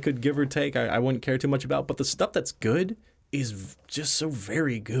could give or take. I wouldn't care too much about, but the stuff that's good is just so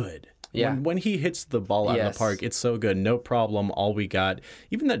very good. Yeah. When he hits the ball out of Yes. the park, it's so good. No problem. All we got.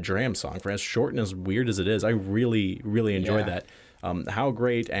 Even that Dram song, for as short and as weird as it is, I really, really enjoyed Yeah. that. How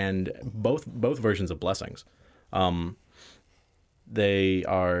great, and both versions of Blessings.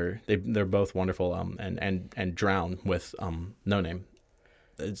 They're both wonderful. And Drown with No Name.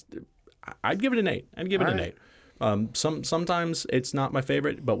 I'd give it an 8. I'd give it All an right. 8. Sometimes it's not my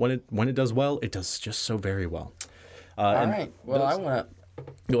favorite, but when it does well, it does just so very well. All right. Well,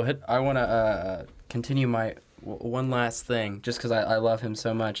 Go ahead. I want to continue my one last thing, just because I love him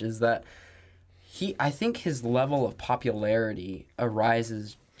so much, is that I think his level of popularity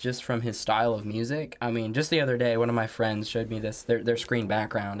arises just from his style of music. I mean, just the other day, one of my friends showed me their screen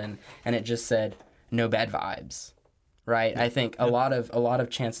background, and it just said "No Bad Vibes." Right? I think a lot of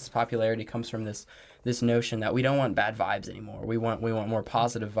Chance's popularity comes from this notion that we don't want bad vibes anymore. We want more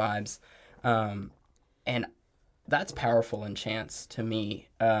positive vibes, and that's powerful in Chance to me,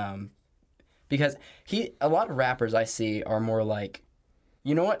 because a lot of rappers I see are more like,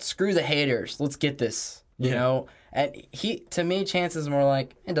 you know what, screw the haters, let's get this, you know. And to me, Chance is more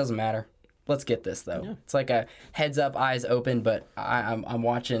like, it doesn't matter, let's get this though. Yeah. It's like a heads up, eyes open, but I'm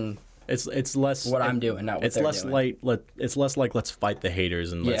watching. It's less what I'm doing, not what it's they're less doing. it's less like let's fight the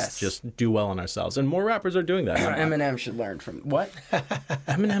haters and let's Yes. just do well on ourselves. And more rappers are doing that. Eminem should learn from what?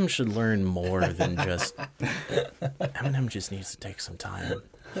 Eminem should learn more than just. Eminem just needs to take some time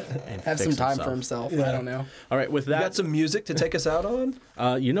and Have fix some time himself. for himself. I don't know. All right, with You got that, some music to take us out on?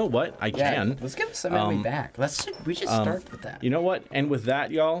 you know what? I Yeah, can. let's give some way back. We should start with that. You know what? And with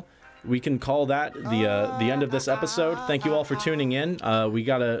that, y'all, we can call that the end of this episode. Thank you all for tuning in. We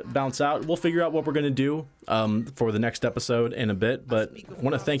gotta bounce out. We'll figure out what we're gonna do for the next episode in a bit. But I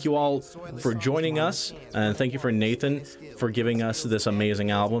want to thank you all for joining us, and thank you for Nathan for giving us this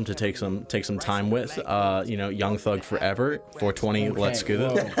amazing album to take some time with. Young Thug Forever, 420. Okay, Let's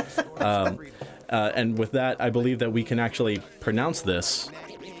go. whoa. And with that, I believe that we can actually pronounce this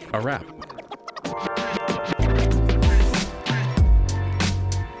a wrap.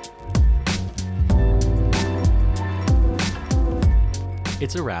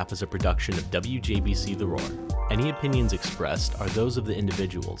 It's a Wrap is a production of WJBC The Roar. Any opinions expressed are those of the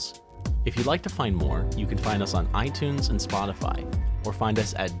individuals. If you'd like to find more, you can find us on iTunes and Spotify, or find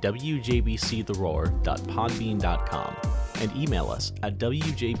us at wjbctheroar.podbean.com and email us at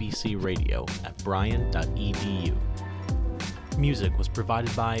wjbcradio@bryan.edu. Music was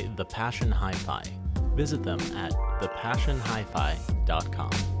provided by The Passion Hi-Fi. Visit them at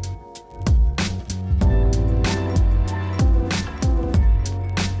thepassionhifi.com.